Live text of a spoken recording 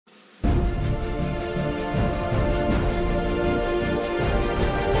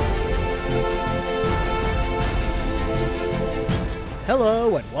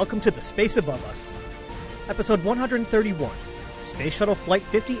Hello and welcome to The Space Above Us. Episode 131, Space Shuttle Flight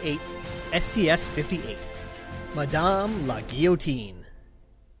 58, STS-58, Madame la Guillotine.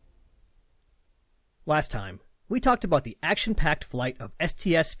 Last time, we talked about the action-packed flight of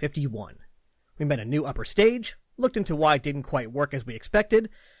STS-51. We met a new upper stage, looked into why it didn't quite work as we expected,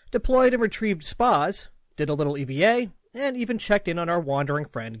 deployed and retrieved spas, did a little EVA, and even checked in on our wandering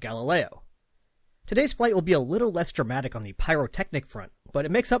friend Galileo. Today's flight will be a little less dramatic on the pyrotechnic front, but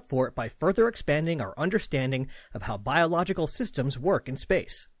it makes up for it by further expanding our understanding of how biological systems work in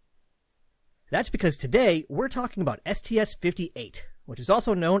space. That's because today we're talking about STS-58, which is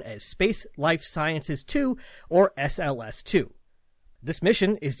also known as Space Life Sciences 2, or SLS-2. This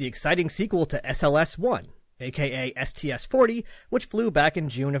mission is the exciting sequel to SLS-1, aka STS-40, which flew back in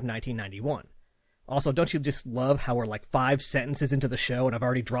June of 1991. Also, don't you just love how we're like 5 sentences into the show and I've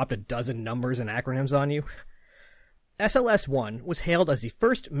already dropped a dozen numbers and acronyms on you? SLS-1 was hailed as the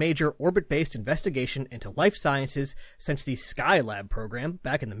first major orbit-based investigation into life sciences since the Skylab program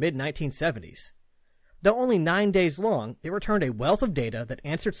back in the mid-1970s. Though only 9 days long, it returned a wealth of data that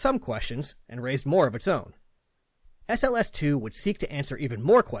answered some questions and raised more of its own. SLS-2 would seek to answer even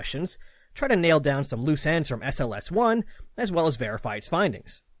more questions, try to nail down some loose ends from SLS-1, as well as verify its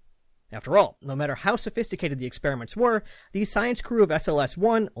findings. After all, no matter how sophisticated the experiments were, the science crew of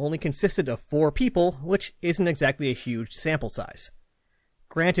SLS-1 only consisted of 4 people, which isn't exactly a huge sample size.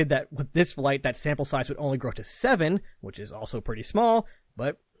 Granted that with this flight that sample size would only grow to 7, which is also pretty small,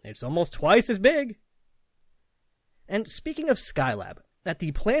 but it's almost twice as big. And speaking of Skylab, at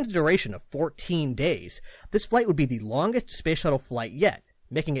the planned duration of 14 days, this flight would be the longest space shuttle flight yet,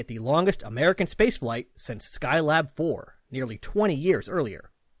 making it the longest American spaceflight since Skylab 4, nearly 20 years earlier.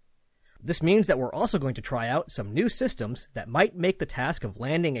 This means that we're also going to try out some new systems that might make the task of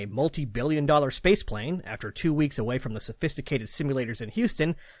landing a multi-billion-dollar spaceplane after 2 weeks away from the sophisticated simulators in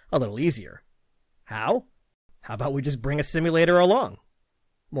Houston a little easier. How? How about we just bring a simulator along?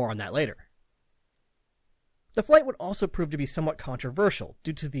 More on that later. The flight would also prove to be somewhat controversial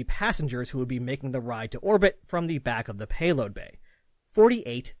due to the passengers who would be making the ride to orbit from the back of the payload bay.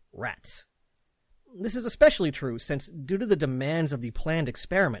 48 rats. This is especially true since, due to the demands of the planned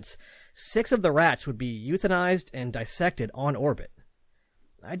experiments, 6 of the rats would be euthanized and dissected on orbit.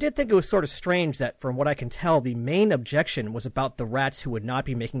 I did think it was sort of strange that, from what I can tell, the main objection was about the rats who would not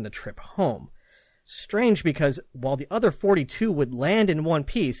be making the trip home. Strange because, while the other 42 would land in one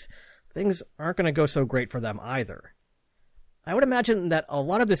piece, things aren't going to go so great for them either. I would imagine that a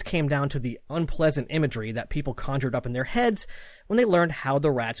lot of this came down to the unpleasant imagery that people conjured up in their heads when they learned how the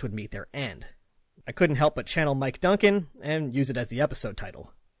rats would meet their end. I couldn't help but channel Mike Duncan and use it as the episode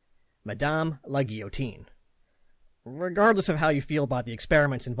title. Madame la Guillotine. Regardless of how you feel about the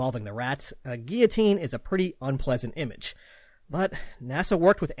experiments involving the rats, a guillotine is a pretty unpleasant image. But NASA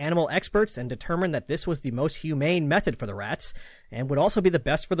worked with animal experts and determined that this was the most humane method for the rats, and would also be the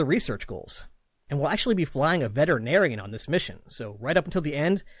best for the research goals. And we'll actually be flying a veterinarian on this mission, so right up until the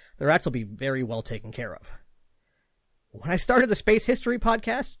end, the rats will be very well taken care of. When I started the Space History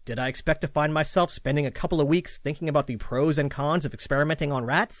podcast, did I expect to find myself spending a couple of weeks thinking about the pros and cons of experimenting on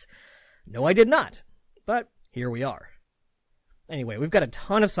rats? No, I did not. But here we are. Anyway, we've got a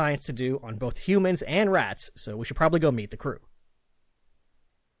ton of science to do on both humans and rats, so we should probably go meet the crew.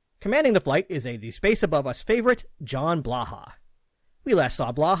 Commanding the flight is the Space Above Us favorite, John Blaha. We last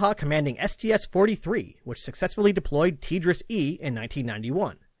saw Blaha commanding STS-43, which successfully deployed TDRS-E in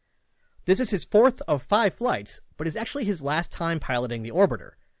 1991. This is his 4th of 5 flights, but is actually his last time piloting the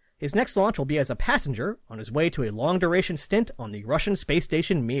orbiter. His next launch will be as a passenger on his way to a long-duration stint on the Russian space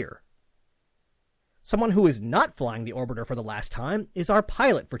station Mir. Someone who is not flying the orbiter for the last time is our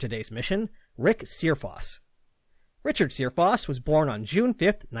pilot for today's mission, Rick Searfoss. Richard Searfoss was born on June 5,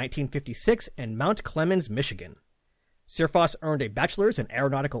 1956 in Mount Clemens, Michigan. Searfoss earned a bachelor's in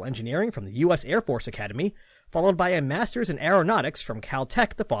aeronautical engineering from the U.S. Air Force Academy, followed by a master's in aeronautics from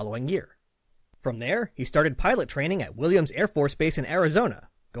Caltech the following year. From there, he started pilot training at Williams Air Force Base in Arizona,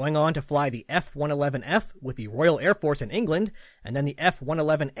 going on to fly the F-111F with the Royal Air Force in England, and then the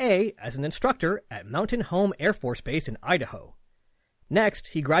F-111A as an instructor at Mountain Home Air Force Base in Idaho. Next,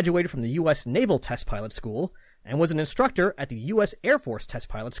 he graduated from the U.S. Naval Test Pilot School, and was an instructor at the U.S. Air Force Test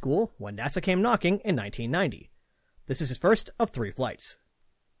Pilot School when NASA came knocking in 1990. This is his first of 3 flights.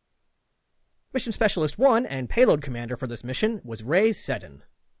 Mission Specialist 1 and payload commander for this mission was Ray Seddon.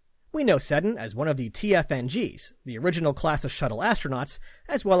 We know Seddon as one of the TFNGs, the original class of shuttle astronauts,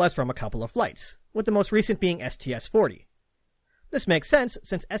 as well as from a couple of flights, with the most recent being STS-40. This makes sense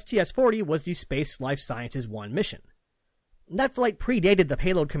since STS-40 was the Space Life Sciences 1 mission. That flight predated the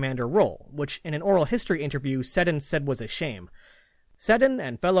payload commander role, which in an oral history interview Seddon said was a shame. Seddon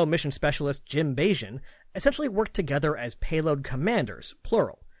and fellow mission specialist Jim Bajan essentially worked together as payload commanders,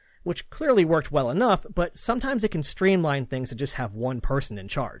 plural, which clearly worked well enough, but sometimes it can streamline things to just have one person in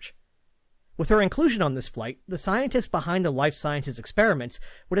charge. With her inclusion on this flight, the scientists behind the life sciences experiments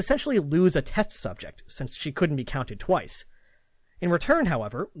would essentially lose a test subject, since she couldn't be counted twice. In return,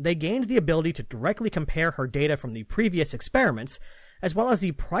 however, they gained the ability to directly compare her data from the previous experiments, as well as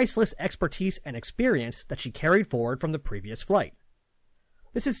the priceless expertise and experience that she carried forward from the previous flight.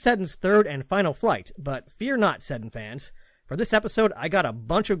 This is Seddon's third and final flight, but fear not, Seddon fans. For this episode, I got a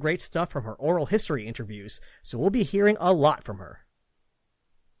bunch of great stuff from her oral history interviews, so we'll be hearing a lot from her.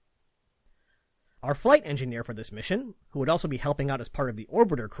 Our flight engineer for this mission, who would also be helping out as part of the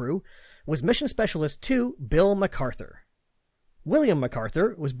orbiter crew, was Mission Specialist 2 Bill MacArthur. William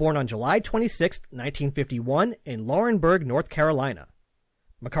MacArthur was born on July 26, 1951, in Laurinburg, North Carolina.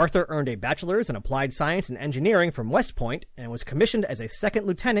 MacArthur earned a bachelor's in applied science and engineering from West Point and was commissioned as a second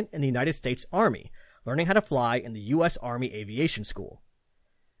lieutenant in the United States Army, learning how to fly in the U.S. Army Aviation School.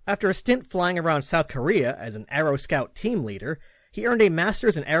 After a stint flying around South Korea as an Aero Scout team leader, he earned a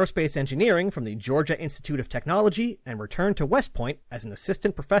master's in aerospace engineering from the Georgia Institute of Technology and returned to West Point as an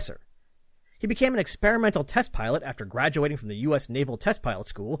assistant professor. He became an experimental test pilot after graduating from the U.S. Naval Test Pilot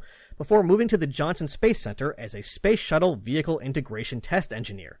School before moving to the Johnson Space Center as a Space Shuttle Vehicle Integration Test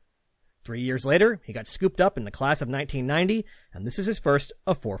Engineer. 3 years later, he got scooped up in the class of 1990, and this is his first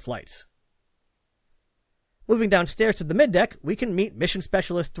of 4 flights. Moving downstairs to the middeck, we can meet Mission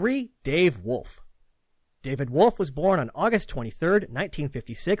Specialist 3, Dave Wolf. David Wolf was born on August 23,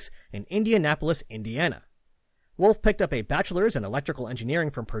 1956, in Indianapolis, Indiana. Wolf picked up a bachelor's in electrical engineering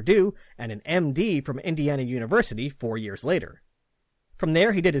from Purdue and an MD from Indiana University 4 years later. From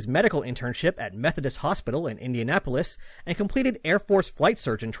there, he did his medical internship at Methodist Hospital in Indianapolis and completed Air Force flight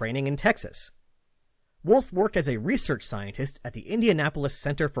surgeon training in Texas. Wolf worked as a research scientist at the Indianapolis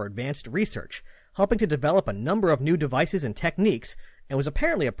Center for Advanced Research, helping to develop a number of new devices and techniques, and was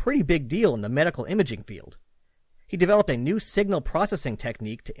apparently a pretty big deal in the medical imaging field. He developed a new signal processing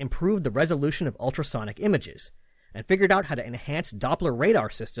technique to improve the resolution of ultrasonic images, and figured out how to enhance Doppler radar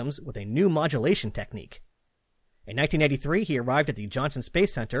systems with a new modulation technique. In 1983, he arrived at the Johnson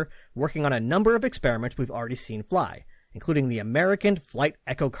Space Center working on a number of experiments we've already seen fly, including the American Flight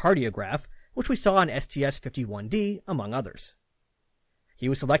Echocardiograph, which we saw on STS-51D, among others. He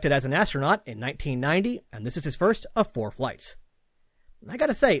was selected as an astronaut in 1990, and this is his first of 4 flights. I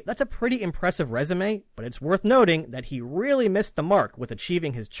gotta say, that's a pretty impressive resume, but it's worth noting that he really missed the mark with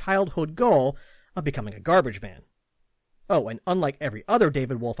achieving his childhood goal of becoming a garbage man. Oh, and unlike every other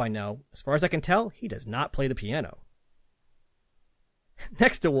David Wolf I know, as far as I can tell, he does not play the piano.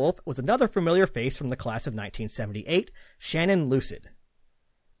 Next to Wolf was another familiar face from the class of 1978, Shannon Lucid.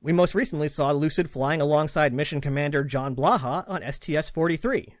 We most recently saw Lucid flying alongside Mission Commander John Blaha on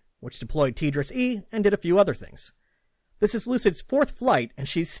STS-43, which deployed TDRS-E and did a few other things. This is Lucid's 4th flight, and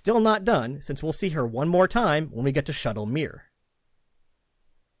she's still not done, since we'll see her one more time when we get to Shuttle Mir.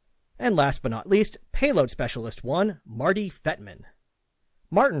 And last but not least, Payload Specialist 1, Marty Fettman.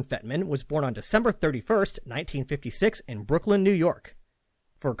 Martin Fettman was born on December 31st, 1956 in Brooklyn, New York.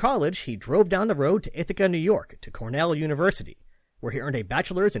 For college, he drove down the road to Ithaca, New York, to Cornell University, where he earned a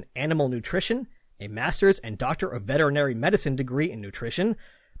bachelor's in animal nutrition, a master's and doctor of veterinary medicine degree in nutrition,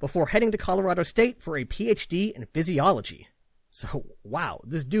 before heading to Colorado State for a PhD in physiology. So, wow,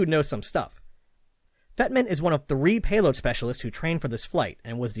 this dude knows some stuff. Fettman is one of 3 payload specialists who trained for this flight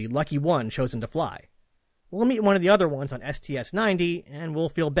and was the lucky one chosen to fly. We'll meet one of the other ones on STS-90, and we'll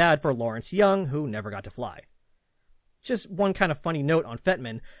feel bad for Lawrence Young, who never got to fly. Just one kind of funny note on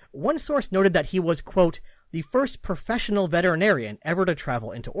Fettman, one source noted that he was, quote, the first professional veterinarian ever to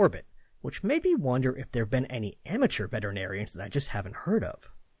travel into orbit, which made me wonder if there have been any amateur veterinarians that I just haven't heard of.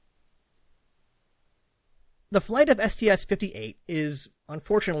 The flight of STS-58 is,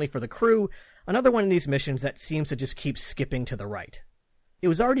 unfortunately for the crew, another one of these missions that seems to just keep skipping to the right. It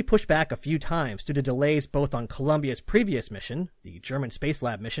was already pushed back a few times due to delays both on Columbia's previous mission, the German Space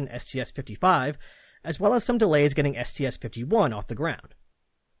Lab mission STS-55, as well as some delays getting STS-51 off the ground.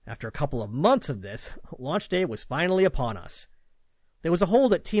 After a couple of months of this, launch day was finally upon us. There was a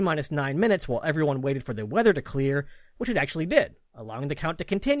hold at T-minus 9 minutes while everyone waited for the weather to clear, which it actually did, allowing the count to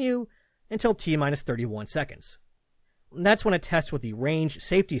continue until T-minus 31 seconds. That's when a test with the range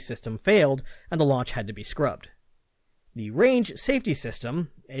safety system failed and the launch had to be scrubbed. The range safety system,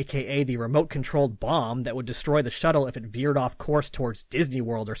 aka the remote-controlled bomb that would destroy the shuttle if it veered off course towards Disney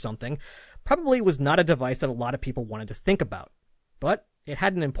World or something, probably was not a device that a lot of people wanted to think about. But it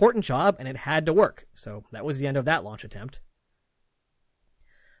had an important job and it had to work, so that was the end of that launch attempt.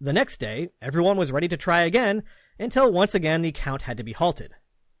 The next day, everyone was ready to try again, until once again the count had to be halted.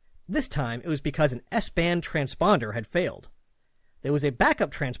 This time it was because an S-band transponder had failed. There was a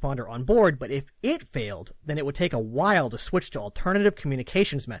backup transponder on board, but if it failed, then it would take a while to switch to alternative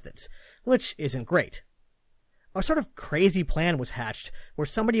communications methods, which isn't great. A sort of crazy plan was hatched where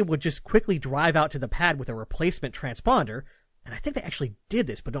somebody would just quickly drive out to the pad with a replacement transponder, and I think they actually did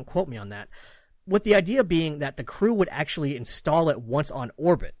this, but don't quote me on that, with the idea being that the crew would actually install it once on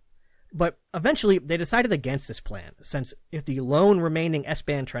orbit. But eventually they decided against this plan, since if the lone remaining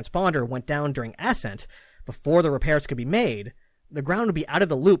S-band transponder went down during ascent before the repairs could be made, the ground would be out of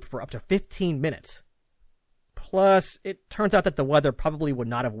the loop for up to 15 minutes. Plus, it turns out that the weather probably would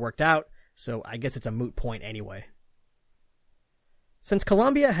not have worked out, so I guess it's a moot point anyway. Since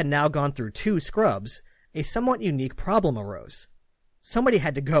Columbia had now gone through 2 scrubs, a somewhat unique problem arose. Somebody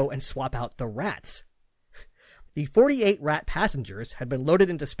had to go and swap out the rats. The 48 rat passengers had been loaded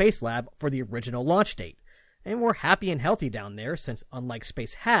into Space Lab for the original launch date, and were happy and healthy down there since unlike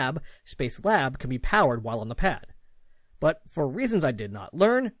Space Hab, Space Lab can be powered while on the pad. But for reasons I did not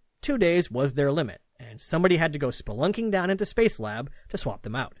learn, 2 days was their limit, and somebody had to go spelunking down into Space Lab to swap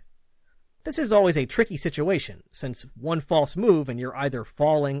them out. This is always a tricky situation, since one false move and you're either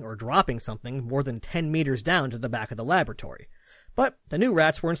falling or dropping something more than 10 meters down to the back of the laboratory. But the new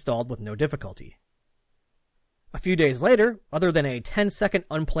rats were installed with no difficulty. A few days later, other than a 10-second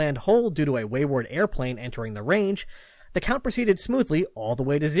unplanned hold due to a wayward airplane entering the range, the count proceeded smoothly all the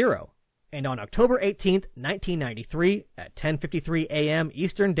way to 0. And on October 18, 1993, at 10:53 a.m.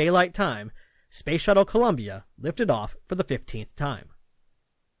 Eastern Daylight Time, Space Shuttle Columbia lifted off for the 15th time.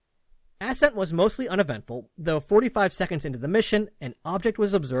 Ascent was mostly uneventful, though 45 seconds into the mission, an object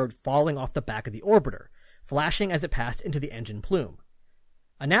was observed falling off the back of the orbiter, flashing as it passed into the engine plume.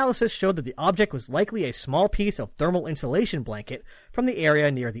 Analysis showed that the object was likely a small piece of thermal insulation blanket from the area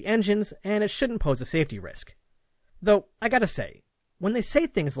near the engines, and it shouldn't pose a safety risk. Though, I gotta say, when they say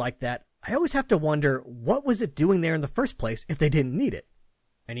things like that, I always have to wonder, what was it doing there in the first place if they didn't need it?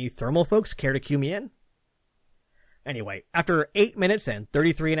 Any thermal folks care to cue me in? Anyway, after 8 minutes and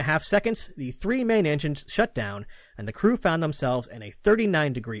 33.5 seconds, the 3 main engines shut down, and the crew found themselves in a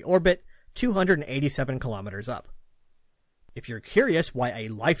 39-degree orbit, 287 kilometers up. If you're curious why a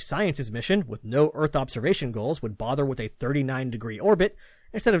life sciences mission with no Earth observation goals would bother with a 39-degree orbit,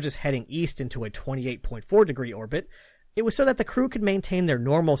 instead of just heading east into a 28.4-degree orbit, it was so that the crew could maintain their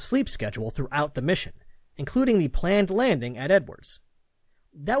normal sleep schedule throughout the mission, including the planned landing at Edwards.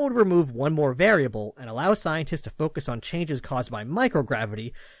 That would remove one more variable and allow scientists to focus on changes caused by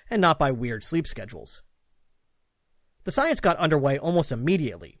microgravity and not by weird sleep schedules. The science got underway almost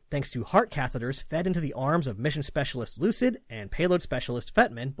immediately, thanks to heart catheters fed into the arms of mission specialist Lucid and payload specialist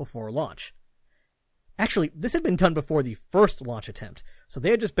Fetman before launch. Actually, this had been done before the first launch attempt, so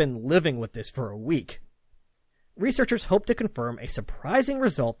they had just been living with this for a week. Researchers hoped to confirm a surprising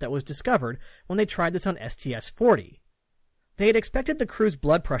result that was discovered when they tried this on STS-40. They had expected the crew's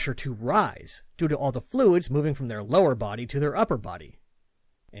blood pressure to rise due to all the fluids moving from their lower body to their upper body.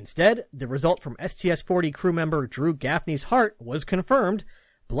 Instead, the result from STS-40 crew member Drew Gaffney's heart was confirmed.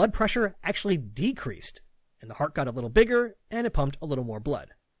 Blood pressure actually decreased, and the heart got a little bigger, and it pumped a little more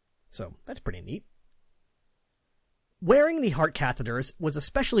blood. So that's pretty neat. Wearing the heart catheters was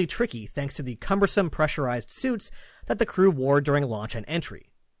especially tricky thanks to the cumbersome pressurized suits that the crew wore during launch and entry.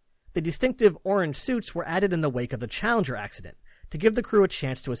 The distinctive orange suits were added in the wake of the Challenger accident to give the crew a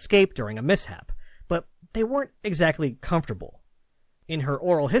chance to escape during a mishap, but they weren't exactly comfortable. In her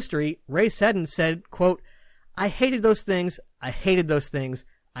oral history, Ray Seddon said, quote, "I hated those things, I hated those things,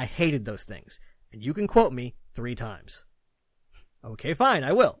 I hated those things." And you can quote me 3 times. Okay, fine,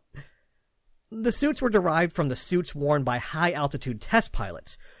 I will. The suits were derived from the suits worn by high-altitude test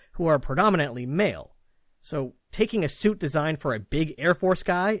pilots, who are predominantly male. So, taking a suit designed for a big Air Force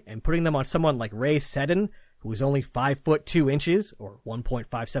guy and putting them on someone like Ray Seddon, who is only 5 foot 2 inches, or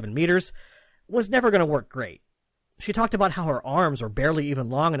 1.57 meters, was never going to work great. She talked about how her arms were barely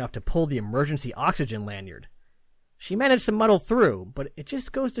even long enough to pull the emergency oxygen lanyard. She managed to muddle through, but it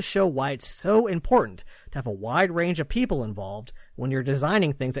just goes to show why it's so important to have a wide range of people involved when you're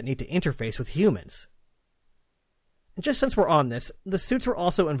designing things that need to interface with humans. And just since we're on this, the suits were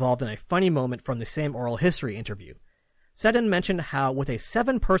also involved in a funny moment from the same oral history interview. Seddon mentioned how with a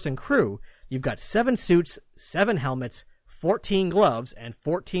 7-person crew, you've got 7 suits, 7 helmets, 14 gloves, and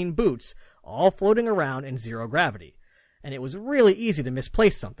 14 boots, all floating around in 0 gravity, and it was really easy to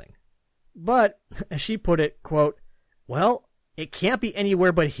misplace something. But, as she put it, quote, "Well, it can't be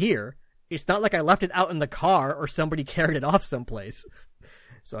anywhere but here. It's not like I left it out in the car or somebody carried it off someplace."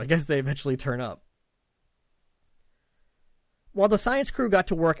 So I guess they eventually turn up. While the science crew got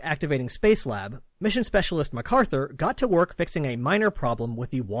to work activating Spacelab, mission specialist MacArthur got to work fixing a minor problem with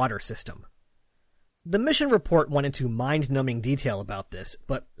the water system. The mission report went into mind-numbing detail about this,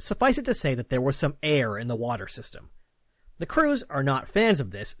 but suffice it to say that there was some air in the water system. The crews are not fans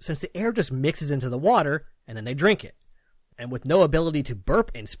of this since the air just mixes into the water and then they drink it. And with no ability to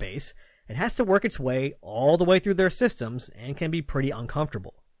burp in space, it has to work its way all the way through their systems and can be pretty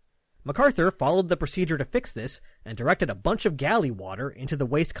uncomfortable. MacArthur followed the procedure to fix this and directed a bunch of galley water into the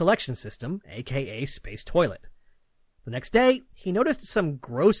waste collection system, aka space toilet. The next day, he noticed some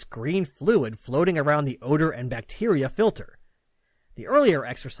gross green fluid floating around the odor and bacteria filter. The earlier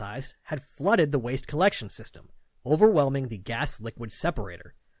exercise had flooded the waste collection system, overwhelming the gas-liquid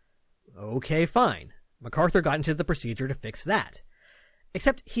separator. Okay, fine. MacArthur got into the procedure to fix that.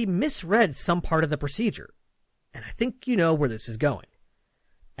 Except he misread some part of the procedure. And I think you know where this is going.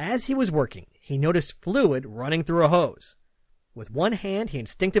 As he was working, he noticed fluid running through a hose. With one hand, he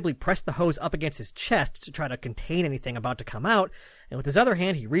instinctively pressed the hose up against his chest to try to contain anything about to come out, and with his other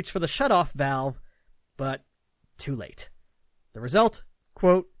hand, he reached for the shutoff valve, but too late. The result,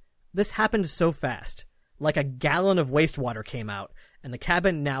 quote, "This happened so fast. Like a gallon of wastewater came out, and the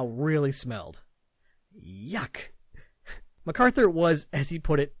cabin now really smelled." Yuck. MacArthur was, as he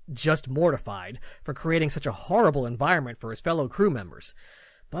put it, just mortified for creating such a horrible environment for his fellow crew members.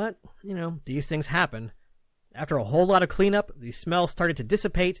 But, these things happen. After a whole lot of cleanup, the smell started to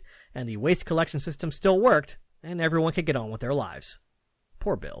dissipate, and the waste collection system still worked, and everyone could get on with their lives.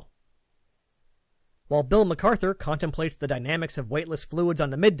 Poor Bill. While Bill MacArthur contemplates the dynamics of weightless fluids on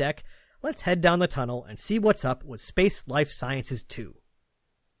the middeck, let's head down the tunnel and see what's up with Space Life Sciences 2.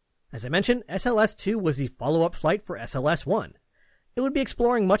 As I mentioned, SLS-2 was the follow-up flight for SLS-1. It would be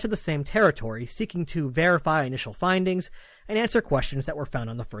exploring much of the same territory, seeking to verify initial findings and answer questions that were found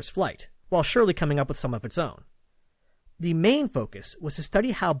on the first flight, while surely coming up with some of its own. The main focus was to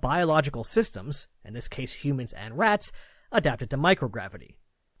study how biological systems, in this case humans and rats, adapted to microgravity.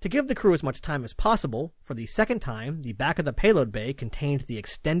 To give the crew as much time as possible, for the second time, the back of the payload bay contained the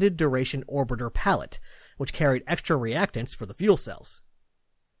Extended Duration Orbiter pallet, which carried extra reactants for the fuel cells.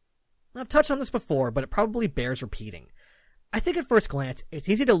 I've touched on this before, but it probably bears repeating. I think at first glance, it's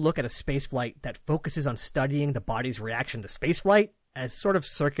easy to look at a spaceflight that focuses on studying the body's reaction to spaceflight as sort of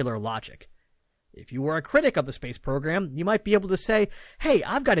circular logic. If you were a critic of the space program, you might be able to say, hey,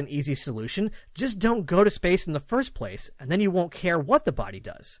 I've got an easy solution, just don't go to space in the first place, and then you won't care what the body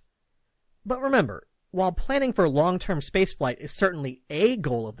does. But remember, while planning for long-term spaceflight is certainly a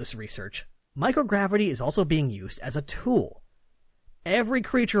goal of this research, microgravity is also being used as a tool. Every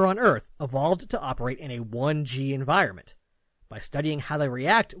creature on Earth evolved to operate in a 1G environment. By studying how they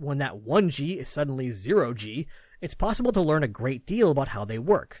react when that 1G is suddenly 0G, it's possible to learn a great deal about how they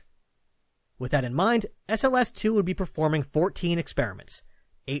work. With that in mind, SLS-2 would be performing 14 experiments,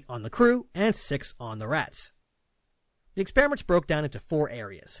 8 on the crew and 6 on the rats. The experiments broke down into 4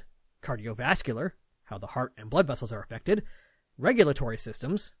 areas: cardiovascular, how the heart and blood vessels are affected; regulatory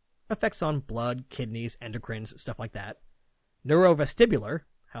systems, effects on blood, kidneys, endocrines, stuff like that; neurovestibular,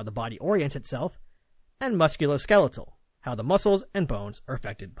 how the body orients itself; and musculoskeletal, how the muscles and bones are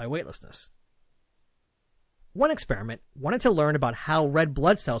affected by weightlessness. One experiment wanted to learn about how red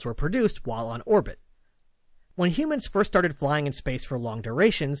blood cells were produced while on orbit. When humans first started flying in space for long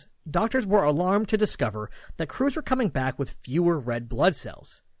durations, doctors were alarmed to discover that crews were coming back with fewer red blood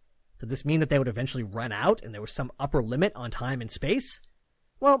cells. Did this mean that they would eventually run out and there was some upper limit on time in space?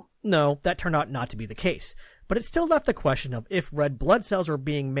 Well, no, that turned out not to be the case, but it still left the question of if red blood cells were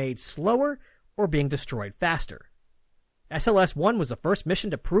being made slower or being destroyed faster. SLS-1 was the first mission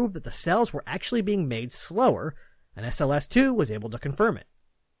to prove that the cells were actually being made slower, and SLS-2 was able to confirm it.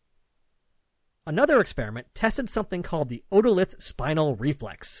 Another experiment tested something called the otolith spinal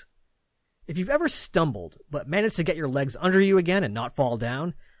reflex. If you've ever stumbled, but managed to get your legs under you again and not fall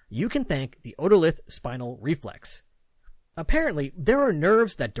down, you can thank the otolith spinal reflex. Apparently, there are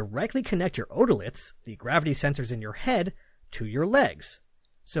nerves that directly connect your otoliths, the gravity sensors in your head, to your legs.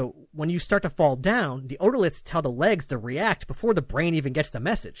 So when you start to fall down, the otoliths tell the legs to react before the brain even gets the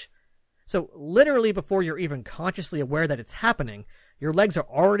message. So literally before you're even consciously aware that it's happening, your legs are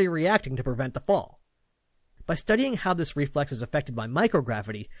already reacting to prevent the fall. By studying how this reflex is affected by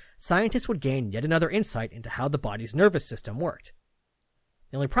microgravity, scientists would gain yet another insight into how the body's nervous system worked.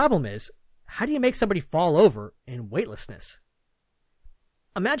 The only problem is, how do you make somebody fall over in weightlessness?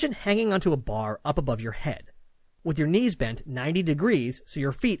 Imagine hanging onto a bar up above your head, with your knees bent 90 degrees so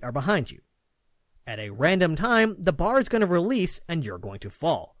your feet are behind you. At a random time, the bar is going to release and you're going to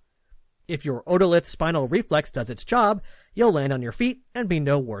fall. If your otolith spinal reflex does its job, you'll land on your feet and be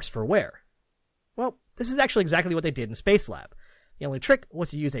no worse for wear. Well, this is actually exactly what they did in Spacelab. The only trick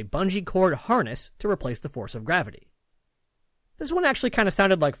was to use a bungee cord harness to replace the force of gravity. This one actually kind of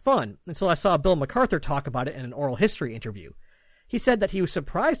sounded like fun until I saw Bill MacArthur talk about it in an oral history interview. He said that he was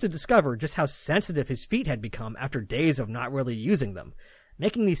surprised to discover just how sensitive his feet had become after days of not really using them,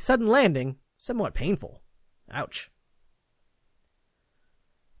 making the sudden landing somewhat painful. Ouch.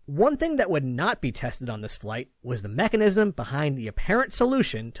 One thing that would not be tested on this flight was the mechanism behind the apparent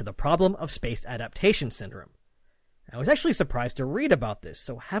solution to the problem of space adaptation syndrome. I was actually surprised to read about this,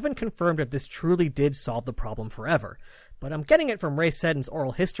 so haven't confirmed if this truly did solve the problem forever, but I'm getting it from Ray Seddon's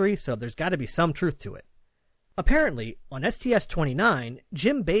oral history, so there's got to be some truth to it. Apparently, on STS-59,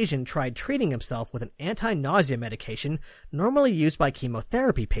 Jim Bajan tried treating himself with an anti-nausea medication normally used by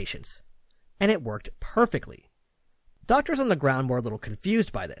chemotherapy patients, and it worked perfectly. Doctors on the ground were a little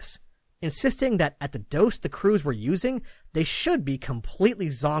confused by this, insisting that at the dose the crews were using, they should be completely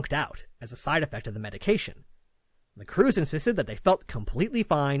zonked out as a side effect of the medication. The crews insisted that they felt completely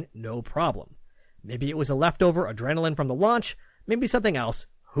fine, no problem. Maybe it was a leftover adrenaline from the launch, maybe something else,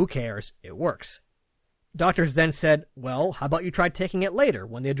 who cares, it works. Doctors then said, well, how about you try taking it later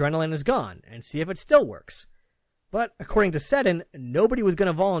when the adrenaline is gone and see if it still works. But according to Seddon, nobody was going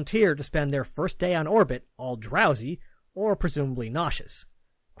to volunteer to spend their first day on orbit all drowsy or presumably nauseous.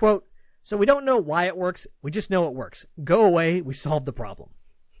 Quote, so we don't know why it works, we just know it works. Go away, we solved the problem.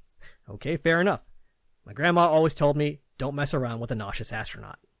 Okay, fair enough. My grandma always told me, don't mess around with a nauseous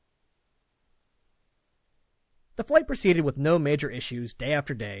astronaut. The flight proceeded with no major issues day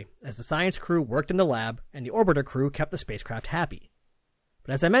after day as the science crew worked in the lab and the orbiter crew kept the spacecraft happy.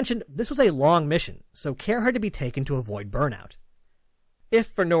 But as I mentioned, this was a long mission, so care had to be taken to avoid burnout. If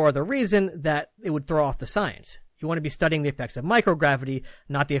for no other reason that it would throw off the science. You want to be studying the effects of microgravity,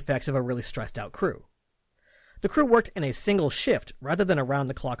 not the effects of a really stressed out crew. The crew worked in a single shift rather than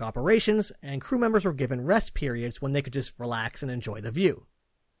around-the-clock operations, and crew members were given rest periods when they could just relax and enjoy the view.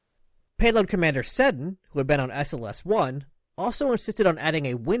 Payload Commander Seddon, who had been on SLS-1, also insisted on adding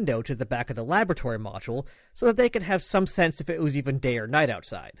a window to the back of the laboratory module so that they could have some sense if it was even day or night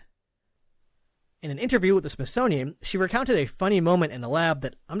outside. In an interview with the Smithsonian, she recounted a funny moment in the lab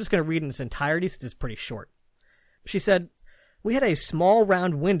that I'm just going to read in its entirety since it's pretty short. She said, we had a small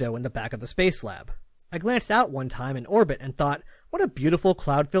round window in the back of the space lab. I glanced out one time in orbit and thought, what a beautiful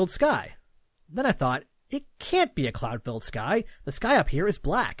cloud-filled sky. Then I thought, it can't be a cloud-filled sky. The sky up here is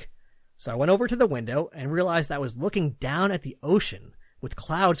black. So I went over to the window and realized I was looking down at the ocean with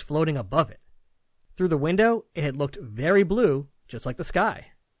clouds floating above it. Through the window, it had looked very blue, just like the sky.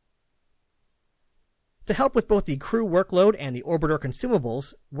 To help with both the crew workload and the orbiter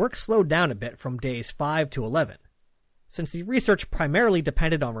consumables, work slowed down a bit from days 5 to 11. Since the research primarily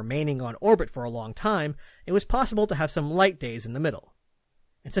depended on remaining on orbit for a long time, it was possible to have some light days in the middle.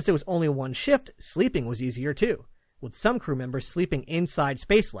 And since it was only one shift, sleeping was easier too, with some crew members sleeping inside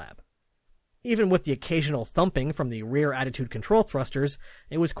Spacelab. Even with the occasional thumping from the rear attitude control thrusters,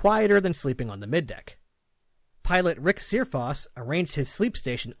 it was quieter than sleeping on the middeck. Pilot Rick Searfoss arranged his sleep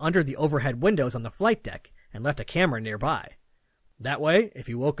station under the overhead windows on the flight deck and left a camera nearby. That way, if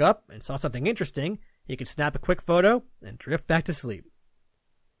he woke up and saw something interesting, he could snap a quick photo and drift back to sleep.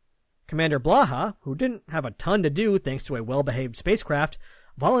 Commander Blaha, who didn't have a ton to do thanks to a well-behaved spacecraft,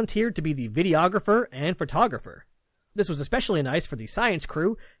 volunteered to be the videographer and photographer. This was especially nice for the science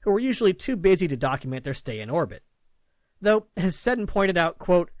crew, who were usually too busy to document their stay in orbit. Though, as Seddon pointed out,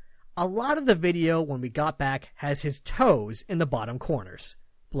 quote, a lot of the video when we got back has his toes in the bottom corners.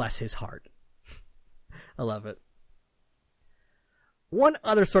 Bless his heart. I love it. One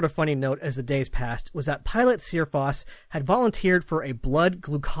other sort of funny note as the days passed was that pilot Searfoss had volunteered for a blood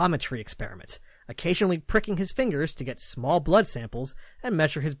glucometry experiment, occasionally pricking his fingers to get small blood samples and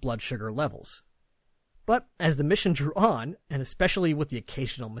measure his blood sugar levels. But as the mission drew on, and especially with the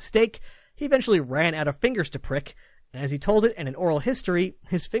occasional mistake, he eventually ran out of fingers to prick, and as he told it in an oral history,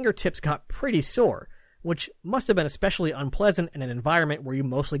 his fingertips got pretty sore, which must have been especially unpleasant in an environment where you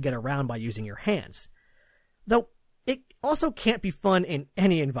mostly get around by using your hands. Though, it also can't be fun in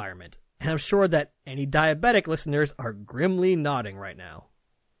any environment, and I'm sure that any diabetic listeners are grimly nodding right now.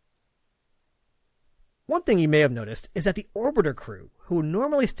 One thing you may have noticed is that the orbiter crew, who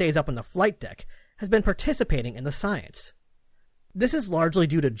normally stays up on the flight deck, has been participating in the science. This is largely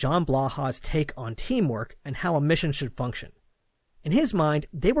due to John Blaha's take on teamwork and how a mission should function. In his mind,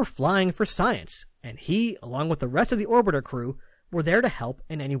 they were flying for science, and he, along with the rest of the orbiter crew, were there to help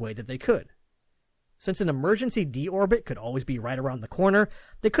in any way that they could. Since an emergency deorbit could always be right around the corner,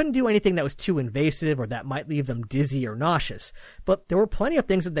 they couldn't do anything that was too invasive or that might leave them dizzy or nauseous, but there were plenty of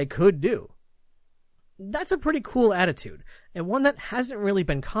things that they could do. That's a pretty cool attitude, and one that hasn't really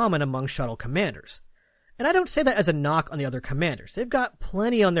been common among shuttle commanders. And I don't say that as a knock on the other commanders. They've got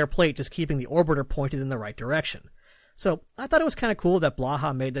plenty on their plate just keeping the orbiter pointed in the right direction. So I thought it was kind of cool that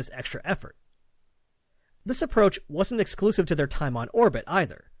Blaha made this extra effort. This approach wasn't exclusive to their time on orbit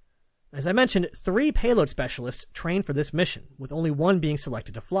either. As I mentioned, 3 payload specialists trained for this mission, with only 1 being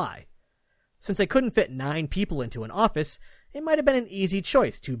selected to fly. Since they couldn't fit 9 people into an office, it might have been an easy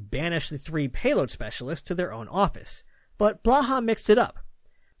choice to banish the 3 payload specialists to their own office. But Blaha mixed it up.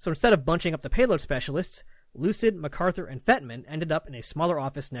 So instead of bunching up the payload specialists, Lucid, MacArthur, and Fettman ended up in a smaller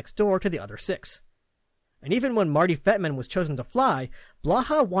office next door to the other 6. And even when Marty Fettman was chosen to fly,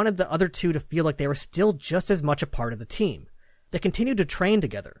 Blaha wanted the other 2 to feel like they were still just as much a part of the team. They continued to train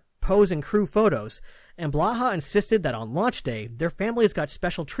together, pose in crew photos, and Blaha insisted that on launch day, their families got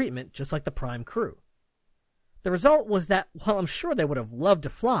special treatment just like the Prime crew. The result was that, while I'm sure they would have loved to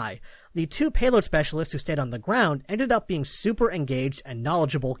fly, the 2 payload specialists who stayed on the ground ended up being super engaged and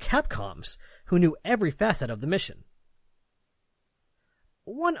knowledgeable Capcoms, who knew every facet of the mission.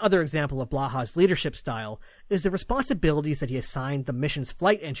 One other example of Blaha's leadership style is the responsibilities that he assigned the mission's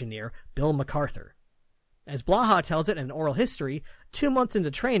flight engineer, Bill MacArthur. As Blaha tells it in an oral history, 2 months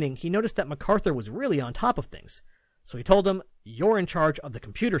into training, he noticed that MacArthur was really on top of things. So he told him, "You're in charge of the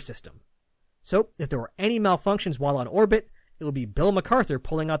computer system." So, if there were any malfunctions while on orbit, it would be Bill MacArthur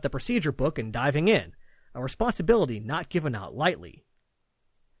pulling out the procedure book and diving in, a responsibility not given out lightly.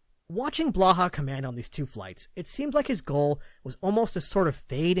 Watching Blaha command on these 2 flights, it seems like his goal was almost to sort of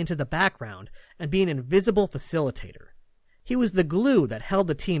fade into the background and be an invisible facilitator. He was the glue that held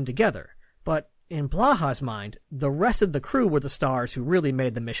the team together, but in Blaha's mind, the rest of the crew were the stars who really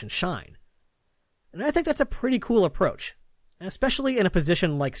made the mission shine. And I think that's a pretty cool approach, especially in a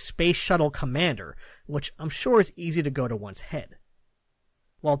position like Space Shuttle Commander, which I'm sure is easy to go to one's head.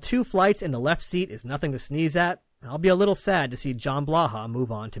 While 2 flights in the left seat is nothing to sneeze at, I'll be a little sad to see John Blaha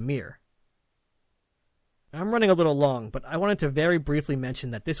move on to Mir. I'm running a little long, but I wanted to very briefly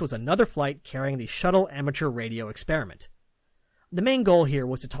mention that this was another flight carrying the Shuttle Amateur Radio Experiment. The main goal here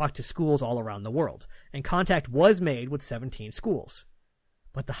was to talk to schools all around the world, and contact was made with 17 schools.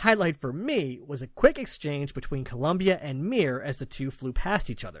 But the highlight for me was a quick exchange between Columbia and Mir as the 2 flew past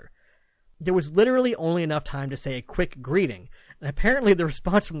each other. There was literally only enough time to say a quick greeting, and apparently the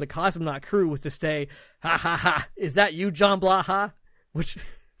response from the cosmonaut crew was to say, "Ha ha ha, is that you, John Blaha?" Which,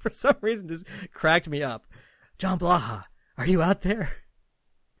 for some reason, just cracked me up. "John Blaha, are you out there?"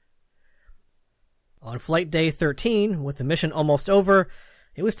 On flight day 13, with the mission almost over,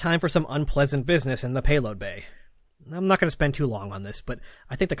 it was time for some unpleasant business in the payload bay. I'm not going to spend too long on this, but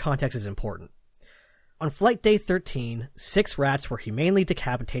I think the context is important. On flight day 13, 6 rats were humanely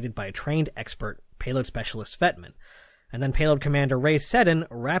decapitated by a trained expert, payload specialist Fettman, and then payload commander Ray Seddon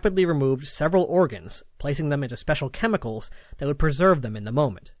rapidly removed several organs, placing them into special chemicals that would preserve them in the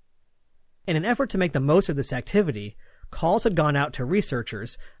moment. In an effort to make the most of this activity, calls had gone out to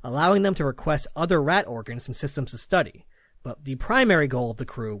researchers, allowing them to request other rat organs and systems to study, but the primary goal of the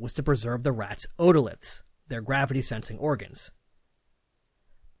crew was to preserve the rats' otoliths, their gravity-sensing organs.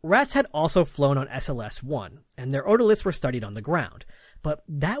 Rats had also flown on SLS-1, and their otoliths were studied on the ground, but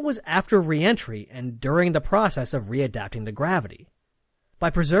that was after re-entry and during the process of readapting to gravity. By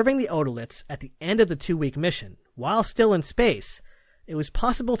preserving the otoliths at the end of the 2-week mission, while still in space, it was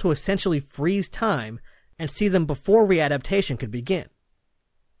possible to essentially freeze time and see them before readaptation could begin.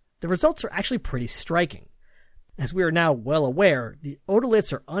 The results are actually pretty striking. As we are now well aware, the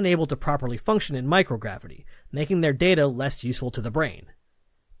otoliths are unable to properly function in microgravity, making their data less useful to the brain.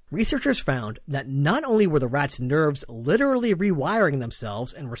 Researchers found that not only were the rats' nerves literally rewiring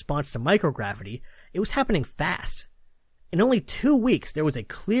themselves in response to microgravity, it was happening fast. In only 2 weeks, there was a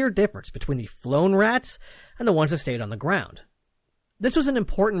clear difference between the flown rats and the ones that stayed on the ground. This was an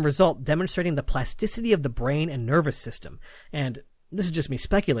important result demonstrating the plasticity of the brain and nervous system, and, this is just me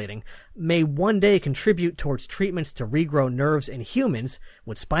speculating, may one day contribute towards treatments to regrow nerves in humans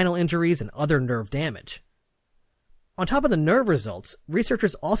with spinal injuries and other nerve damage. On top of the nerve results,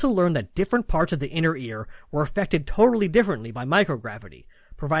 researchers also learned that different parts of the inner ear were affected totally differently by microgravity,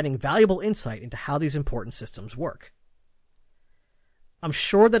 providing valuable insight into how these important systems work. I'm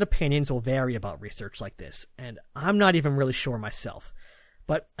sure that opinions will vary about research like this, and I'm not even really sure myself.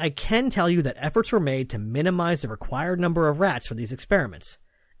 But I can tell you that efforts were made to minimize the required number of rats for these experiments,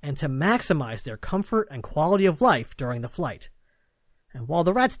 and to maximize their comfort and quality of life during the flight. And while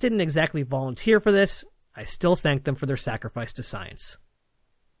the rats didn't exactly volunteer for this, I still thank them for their sacrifice to science.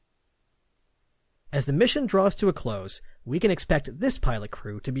 As the mission draws to a close, we can expect this pilot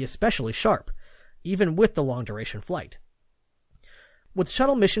crew to be especially sharp, even with the long-duration flight. With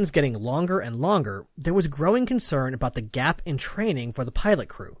shuttle missions getting longer and longer, there was growing concern about the gap in training for the pilot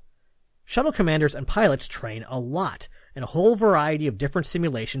crew. Shuttle commanders and pilots train a lot in a whole variety of different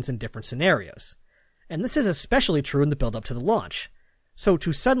simulations and different scenarios. And this is especially true in the build-up to the launch. So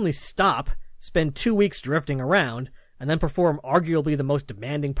to suddenly stop, spend 2 weeks drifting around, and then perform arguably the most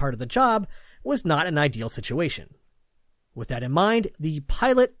demanding part of the job was not an ideal situation. With that in mind, the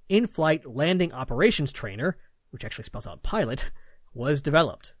Pilot In-Flight Landing Operations Trainer, which actually spells out pilot, was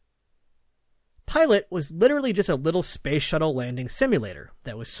developed. Pilot was literally just a little space shuttle landing simulator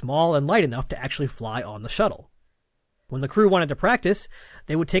that was small and light enough to actually fly on the shuttle. When the crew wanted to practice,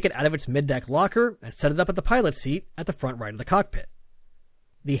 they would take it out of its mid-deck locker and set it up at the pilot's seat at the front right of the cockpit.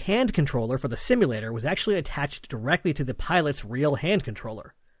 The hand controller for the simulator was actually attached directly to the pilot's real hand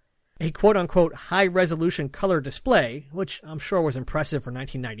controller. A quote-unquote high-resolution color display, which I'm sure was impressive for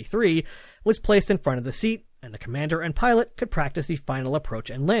 1993, was placed in front of the seat, and the commander and pilot could practice the final approach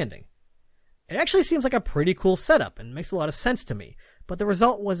and landing. It actually seems like a pretty cool setup and makes a lot of sense to me, but the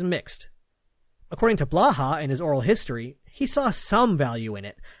result was mixed. According to Blaha in his oral history, he saw some value in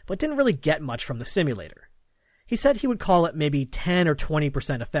it, but didn't really get much from the simulator. He said he would call it maybe 10 or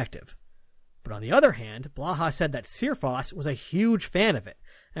 20% effective. But on the other hand, Blaha said that Searfoss was a huge fan of it,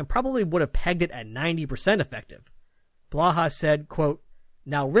 and probably would have pegged it at 90% effective. Blaha said, quote,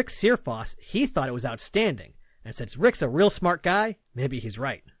 "Now Rick Searfoss, he thought it was outstanding, and since Rick's a real smart guy, maybe he's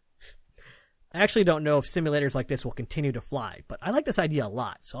right." I actually don't know if simulators like this will continue to fly, but I like this idea a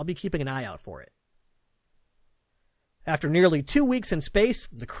lot, so I'll be keeping an eye out for it. After nearly 2 weeks in space,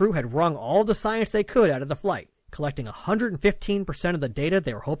 the crew had wrung all the science they could out of the flight, collecting 115% of the data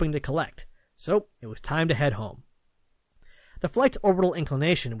they were hoping to collect, so it was time to head home. The flight's orbital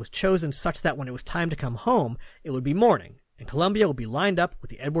inclination was chosen such that when it was time to come home, it would be morning, and Columbia would be lined up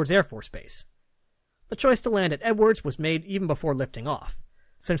with the Edwards Air Force Base. The choice to land at Edwards was made even before lifting off,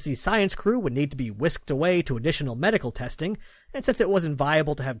 since the science crew would need to be whisked away to additional medical testing, and since it wasn't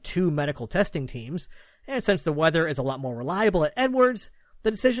viable to have 2 medical testing teams, and since the weather is a lot more reliable at Edwards,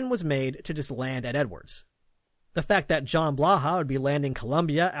 the decision was made to just land at Edwards. The fact that John Blaha would be landing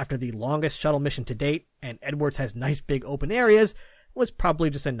Columbia after the longest shuttle mission to date, and Edwards has nice big open areas, was probably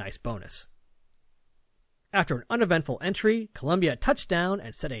just a nice bonus. After an uneventful entry, Columbia touched down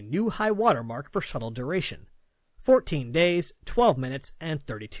and set a new high water mark for shuttle duration: 14 days, 12 minutes, and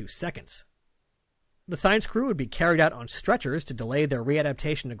 32 seconds. The science crew would be carried out on stretchers to delay their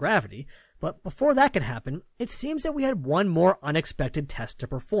readaptation to gravity, but before that could happen, it seems that we had one more unexpected test to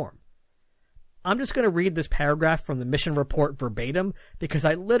perform. I'm just going to read this paragraph from the mission report verbatim because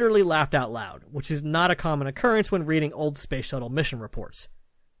I literally laughed out loud, which is not a common occurrence when reading old space shuttle mission reports.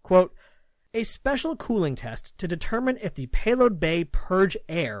 Quote, "A special cooling test to determine if the payload bay purge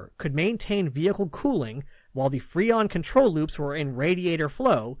air could maintain vehicle cooling while the Freon control loops were in radiator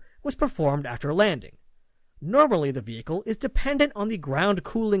flow was performed after landing. Normally the vehicle is dependent on the ground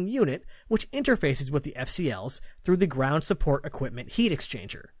cooling unit, which interfaces with the FCLs through the ground support equipment heat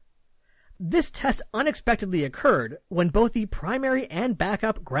exchanger. This test unexpectedly occurred when both the primary and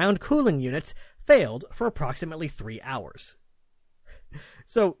backup ground cooling units failed for approximately 3 hours."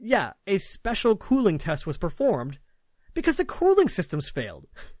 So yeah, a special cooling test was performed because the cooling systems failed.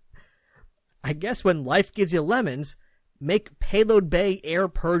 I guess when life gives you lemons, make payload bay air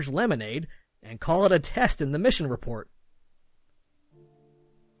purge lemonade and call it a test in the mission report.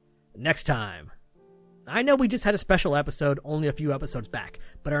 Next time. I know we just had a special episode only a few episodes back,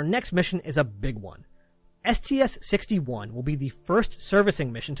 but our next mission is a big one. STS-61 will be the first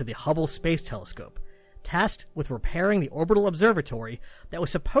servicing mission to the Hubble Space Telescope, tasked with repairing the orbital observatory that was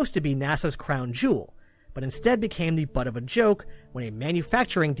supposed to be NASA's crown jewel, but instead became the butt of a joke when a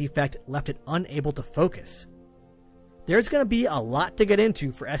manufacturing defect left it unable to focus. There's going to be a lot to get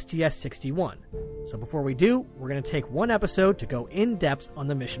into for STS-61, so before we do, we're going to take one episode to go in depth on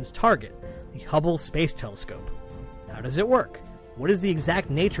the mission's target, the Hubble Space Telescope. How does it work? What is the exact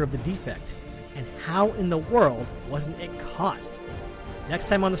nature of the defect? And how in the world wasn't it caught? Next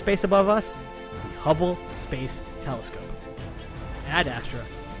time on The Space Above Us, the Hubble Space Telescope. Ad Astra.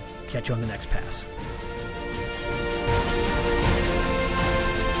 Catch you on the next pass.